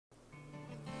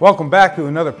Welcome back to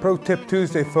another Pro Tip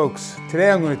Tuesday, folks.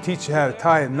 Today I'm going to teach you how to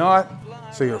tie a knot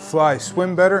so your flies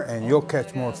swim better and you'll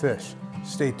catch more fish.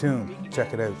 Stay tuned,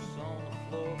 check it out.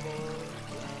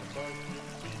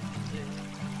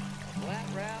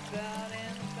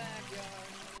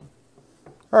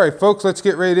 Alright folks, let's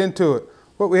get right into it.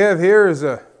 What we have here is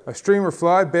a streamer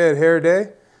fly, bad hair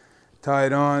day,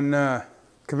 tied on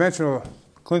conventional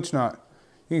clinch knot.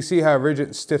 You can see how rigid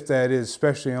and stiff that is,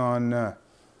 especially on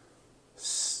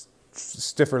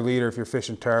stiffer leader if you're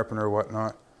fishing tarpon or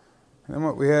whatnot. And then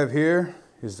what we have here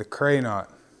is the Kreh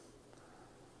knot.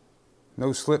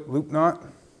 No slip loop knot.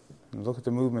 And look at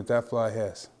the movement that fly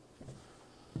has.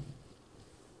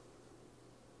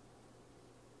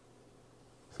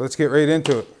 So let's get right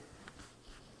into it.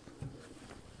 I'm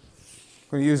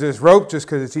going to use this rope just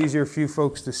because it's easier for you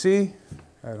folks to see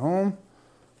at home.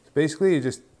 So basically you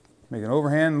just make an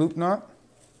overhand loop knot.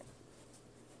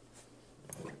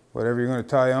 Whatever you're going to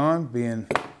tie on, being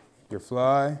your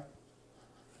fly.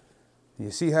 You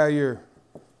see how your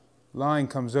line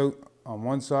comes out on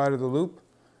one side of the loop?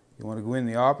 You want to go in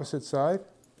the opposite side,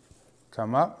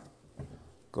 come up,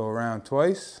 go around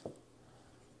twice.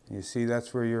 You see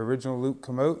that's where your original loop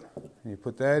come out. You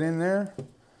put that in there,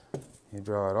 you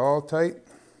draw it all tight.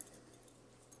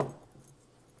 Of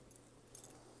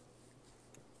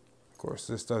course,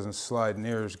 this doesn't slide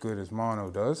near as good as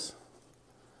mono does.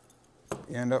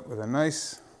 You end up with a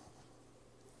nice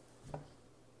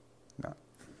knot.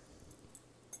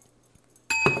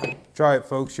 Try it,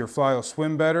 folks. Your fly will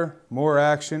swim better, more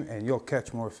action, and you'll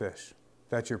catch more fish.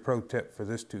 That's your pro tip for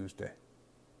this Tuesday.